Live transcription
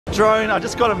Drone, I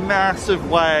just got a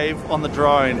massive wave on the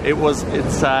drone. It was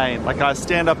insane. Like a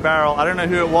stand-up barrel. I don't know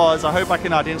who it was. I hope I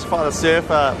can identify the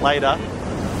surfer later.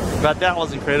 But that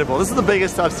was incredible. This is the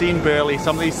biggest I've seen Burley.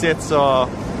 Some of these sets are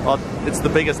it's the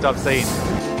biggest I've seen.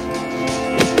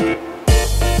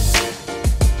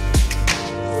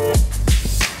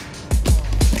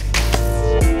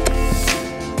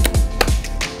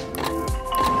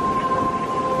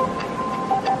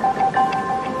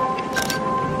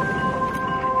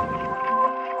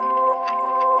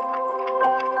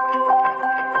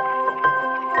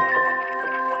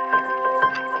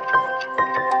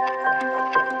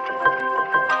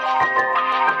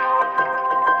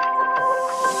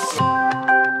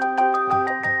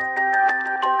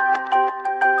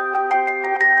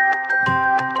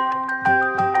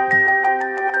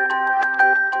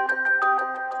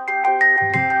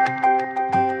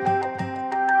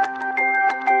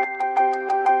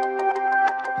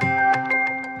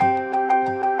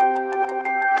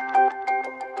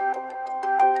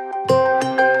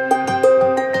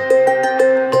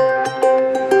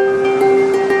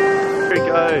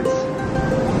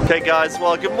 Okay guys,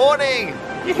 well good morning!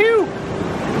 Yoo-hoo!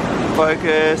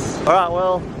 Focus. Alright,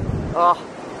 well,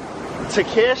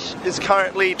 Takesh is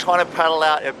currently trying to paddle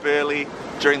out at Burley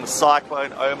during the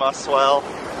cyclone OMA swell.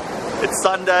 It's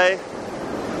Sunday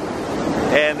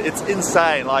and it's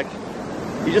insane. Like,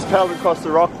 he just paddled across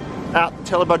the rock out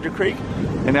Telebudger Creek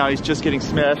and now he's just getting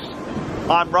smashed.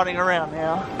 I'm running around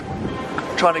now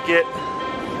trying to get,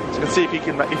 so let's see if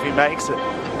he makes it.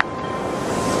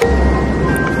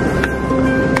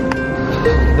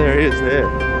 There he is, there.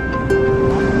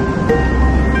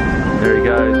 There he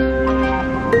goes.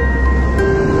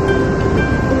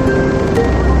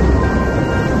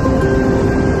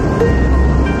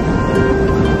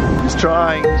 He's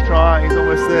trying, he's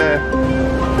almost there.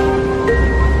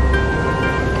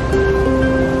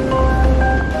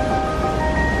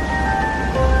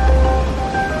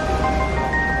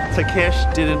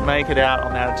 Takesh didn't make it out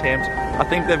on that attempt. I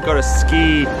think they've got a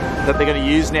ski that they're going to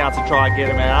use now to try and get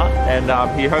him out, and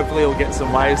he hopefully will get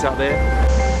some waves out there.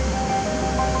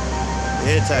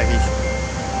 Yeah, Takesh.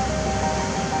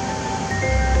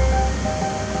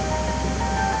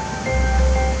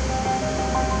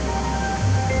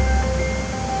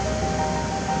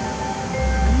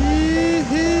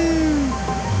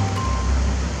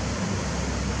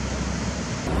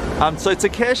 So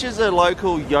Takesh is a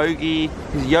local yogi.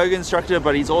 He's a yoga instructor,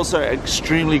 but he's also an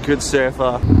extremely good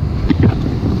surfer.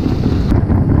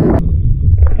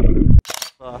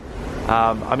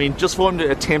 I mean, just for him to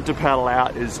attempt to paddle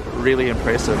out is really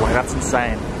impressive. Like, that's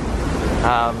insane.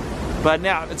 But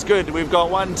now it's good. We've got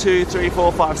 1, 2, 3,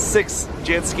 4, 5, 6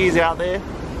 jet skis out there.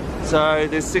 So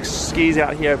there's 6 skis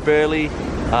out here at Burley.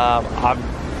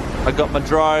 I got my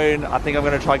drone. I think I'm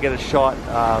going to try and get a shot.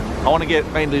 I want to get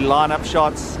mainly lineup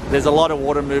shots. There's a lot of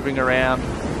water moving around.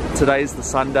 Today's the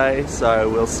Sunday, so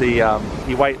we'll see.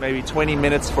 You wait maybe 20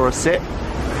 minutes for a set,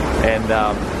 and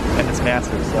it's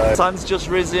massive. So the sun's just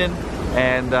risen,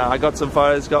 and I got some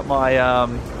photos. Got my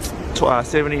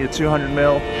 70 to 200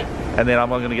 mil, and then I'm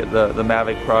going to get the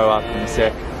Mavic Pro up in a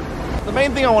sec. The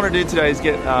main thing I want to do today is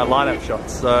get lineup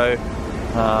shots. So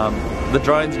the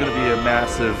drone's going to be a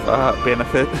massive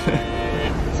benefit.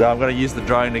 So I'm going to use the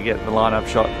drone to get the lineup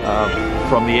shot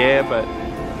from the air, but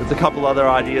there's a couple other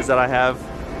ideas that I have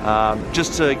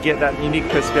just to get that unique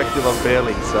perspective of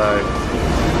Burley. So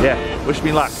yeah, wish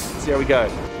me luck. See how we go.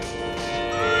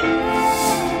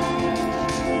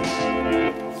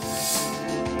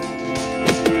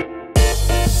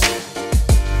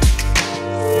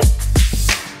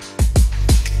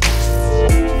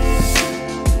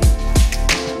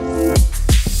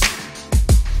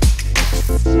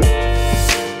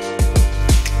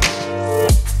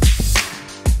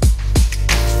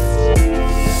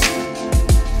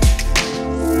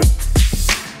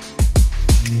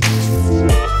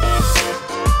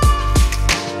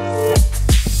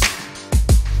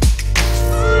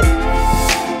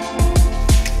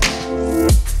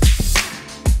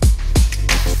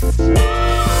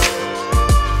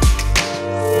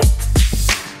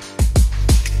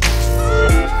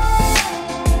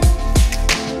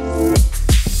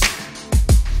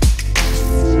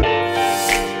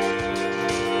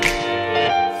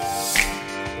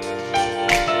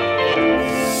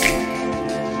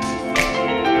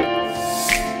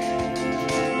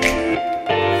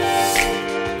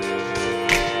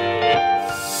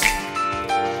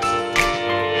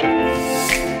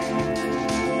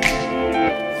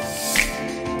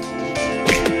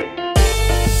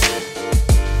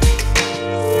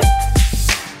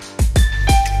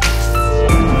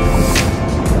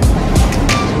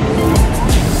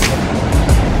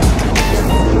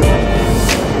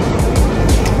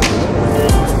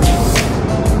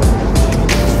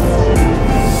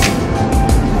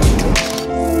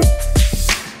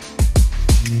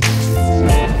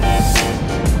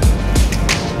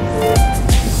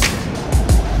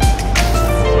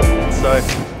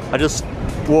 I just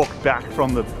walked back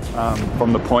from the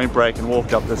point break and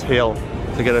walked up this hill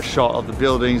to get a shot of the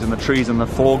buildings and the trees in the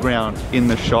foreground in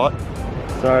the shot.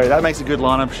 So that makes a good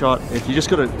lineup shot. If you just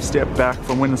got to step back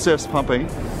from when the surf's pumping,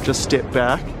 just step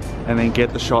back and then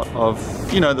get the shot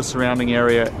of, you know, the surrounding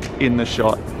area in the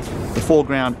shot. The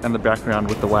foreground and the background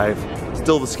with the wave.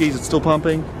 Still, the skis are still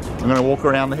pumping. I'm gonna walk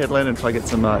around the headland and try to get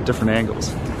some different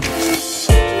angles.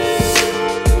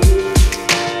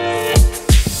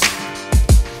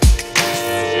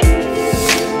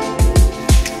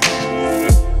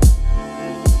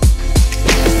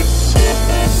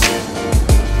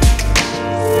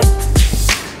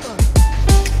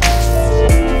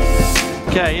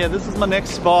 Okay, yeah, this is my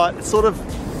next spot. It's sort of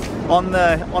on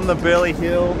the Burley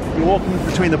Hill. You're walking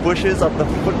between the bushes up the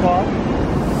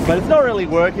footpath, but it's not really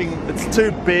working. It's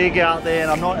too big out there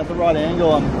and I'm not at the right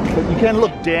angle. But you can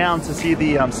look down to see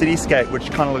the cityscape,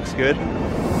 which kind of looks good.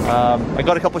 I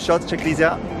got a couple of shots, check these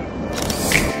out.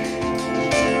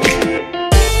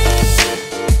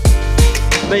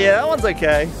 But yeah, that one's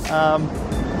okay. I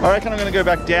reckon I'm gonna go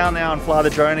back down now and fly the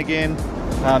drone again.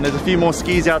 There's a few more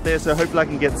skis out there, so hopefully I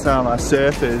can get some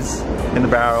surfers in the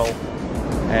barrel,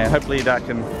 and hopefully that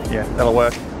can, yeah, that'll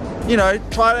work. You know,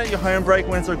 try it at your home break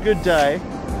when it's a good day.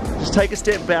 Just take a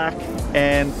step back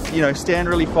and, you know, stand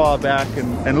really far back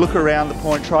and look around the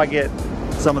point, try to get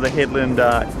some of the headland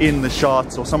in the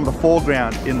shots, or some of the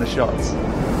foreground in the shots.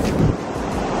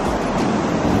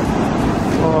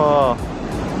 Oh,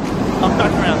 I'm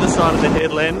back around this side of the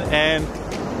headland and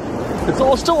it's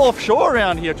all still offshore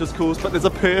around here, which is cool, but there's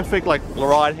a perfect like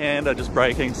right hander just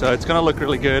breaking, so it's gonna look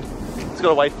really good. Just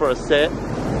gotta wait for a set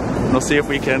and we'll see if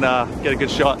we can get a good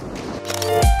shot.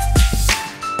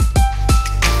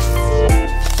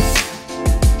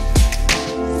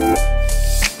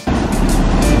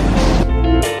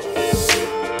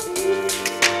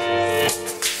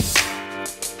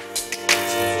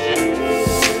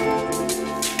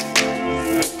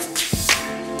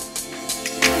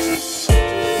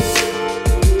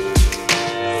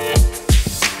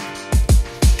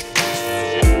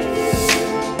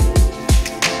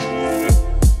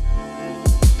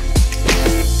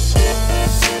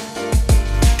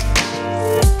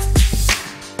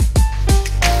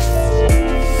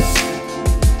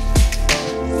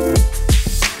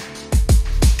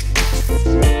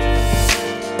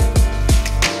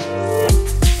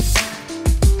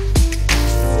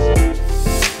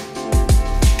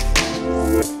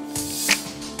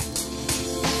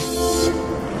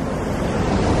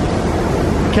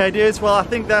 Okay dudes, well I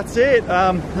think that's it.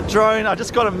 The drone, I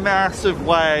just got a massive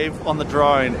wave on the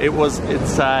drone. It was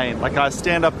insane. Like a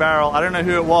stand-up barrel, I don't know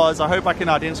who it was. I hope I can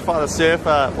identify the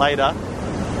surfer later.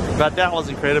 But that was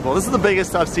incredible. This is the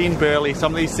biggest I've seen Burley.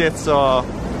 Some of these sets are,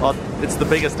 it's the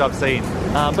biggest I've seen.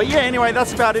 But yeah, anyway,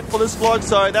 that's about it for this vlog.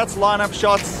 So that's lineup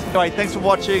shots. Anyway, thanks for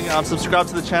watching. Subscribe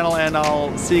to the channel and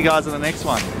I'll see you guys in the next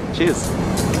one. Cheers.